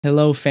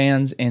Hello,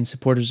 fans and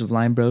supporters of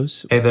Lyon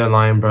Bros. Hey there,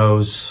 Lyon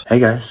Bros. Hey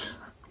guys,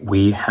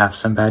 we have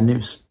some bad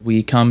news.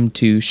 We come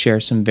to share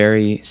some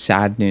very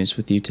sad news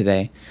with you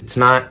today. It's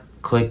not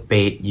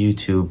clickbait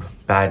YouTube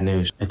bad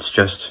news. It's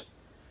just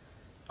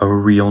a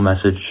real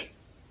message,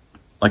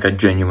 like a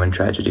genuine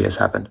tragedy has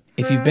happened.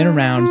 If you've been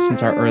around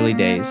since our early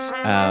days,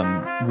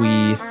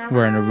 we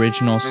were an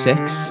original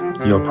 6.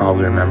 You'll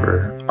probably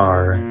remember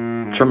our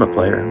trumpet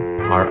player.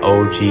 Our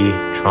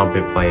OG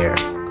trumpet player.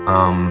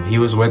 He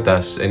was with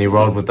us and he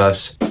rode with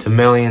us to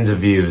millions of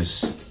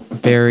views.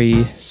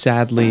 Very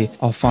sadly,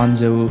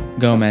 Alfonso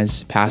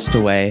Gomez passed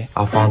away.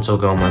 Alfonso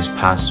Gomez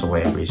passed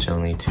away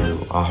recently to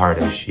a heart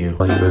issue.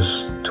 Well, he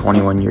was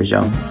 21 years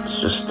young.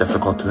 It's just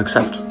difficult to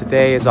accept.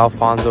 Today is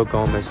Alfonso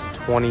Gomez's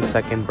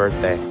 22nd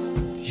birthday.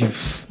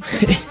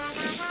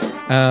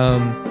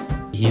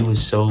 He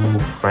was so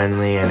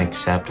friendly and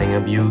accepting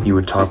of you. You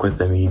would talk with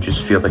him and you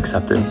just feel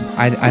accepted.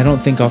 I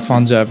don't think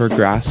Alfonso ever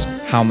grasped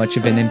how much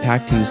of an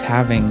impact he was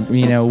having.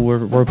 You know,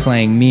 we're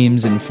playing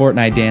memes and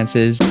Fortnite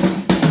dances.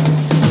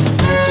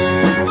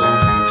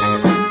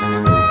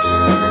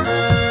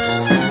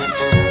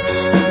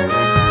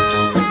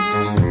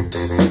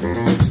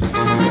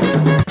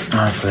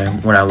 Honestly,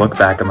 when I look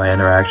back at my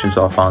interactions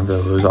with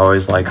Alfonso, it was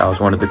always like I was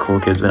one of the cool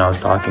kids when I was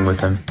talking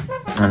with him.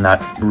 And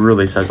that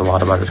really says a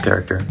lot about his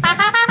character.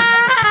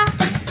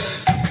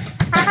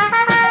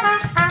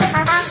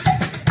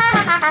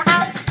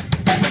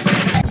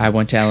 I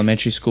went to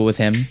elementary school with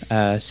him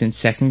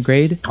since 2nd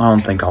grade. I don't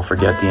think I'll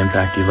forget the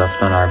impact he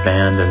left on our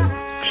band and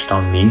just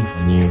on me.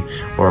 When you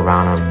were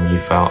around him, you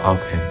felt,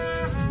 okay,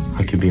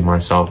 I could be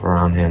myself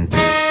around him.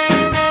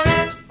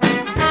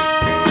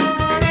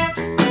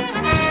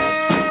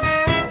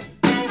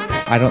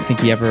 I don't think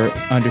he ever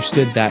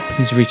understood that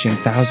he's reaching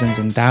thousands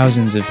and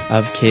thousands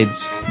of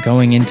kids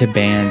going into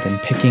band and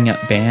picking up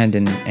band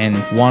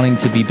and wanting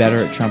to be better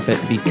at trumpet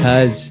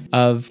because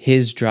of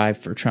his drive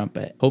for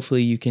trumpet.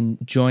 Hopefully you can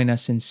join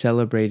us in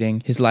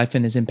celebrating his life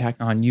and his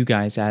impact on you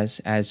guys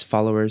as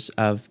followers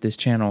of this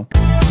channel.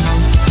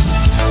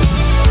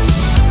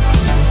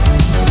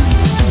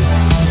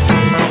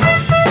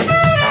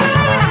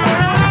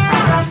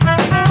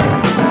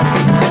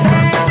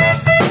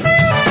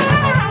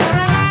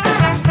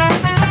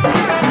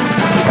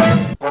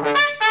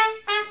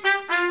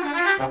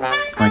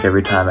 Like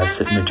every time I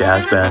sit in a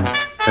jazz band,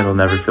 it'll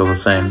never feel the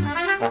same.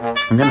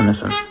 I'm gonna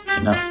miss him,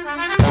 you know.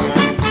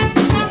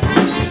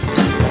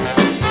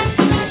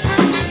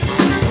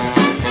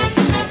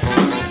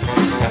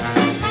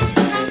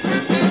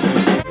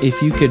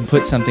 If you could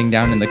put something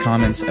down in the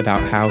comments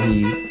about how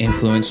he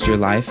influenced your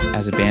life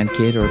as a band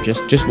kid or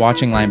just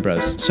watching Lyon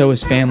Bros, so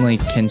his family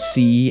can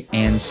see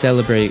and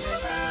celebrate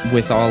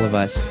with all of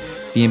us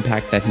the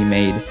impact that he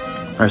made.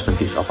 Rest in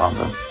peace,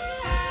 Alfonso.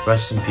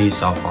 Rest in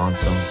peace,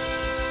 Alfonso.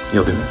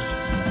 You'll be missed.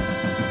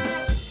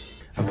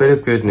 A bit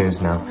of good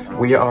news now.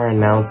 We are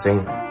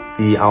announcing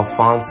the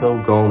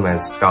Alfonso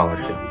Gomez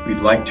Scholarship. We'd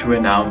like to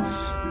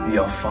announce the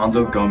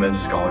Alfonso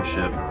Gomez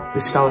Scholarship.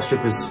 This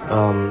scholarship is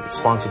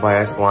sponsored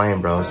by us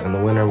Lyon Bros, and the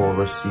winner will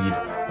receive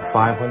a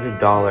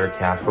 $500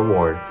 cash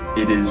reward.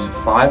 It is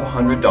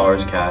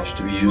 $500 cash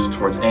to be used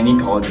towards any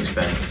college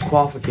expense.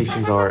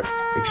 Qualifications are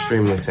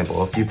extremely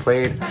simple. If you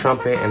played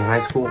trumpet in high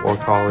school or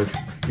college,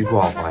 you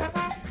qualify.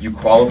 You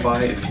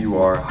qualify if you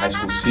are a high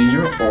school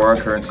senior or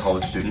a current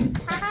college student.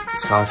 The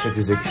scholarship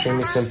is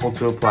extremely simple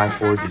to apply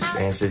for. Just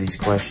answer these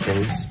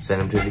questions, send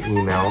them to the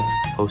email,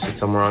 post it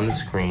somewhere on the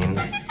screen,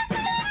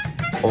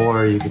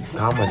 or you can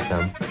comment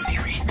them. They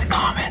read the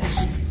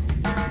comments.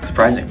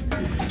 Surprising.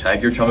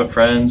 Tag your trumpet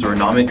friends or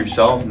nominate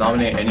yourself,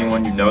 nominate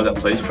anyone you know that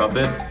plays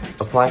trumpet.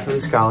 Apply for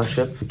the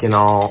scholarship. We can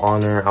all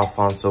honor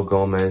Alfonso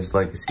Gomez's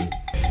legacy.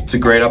 It's a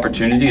great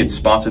opportunity. It's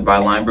sponsored by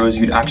Lyon Bros.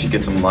 You'd actually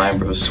get some Lyon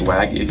Bros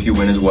swag if you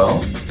win as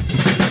well.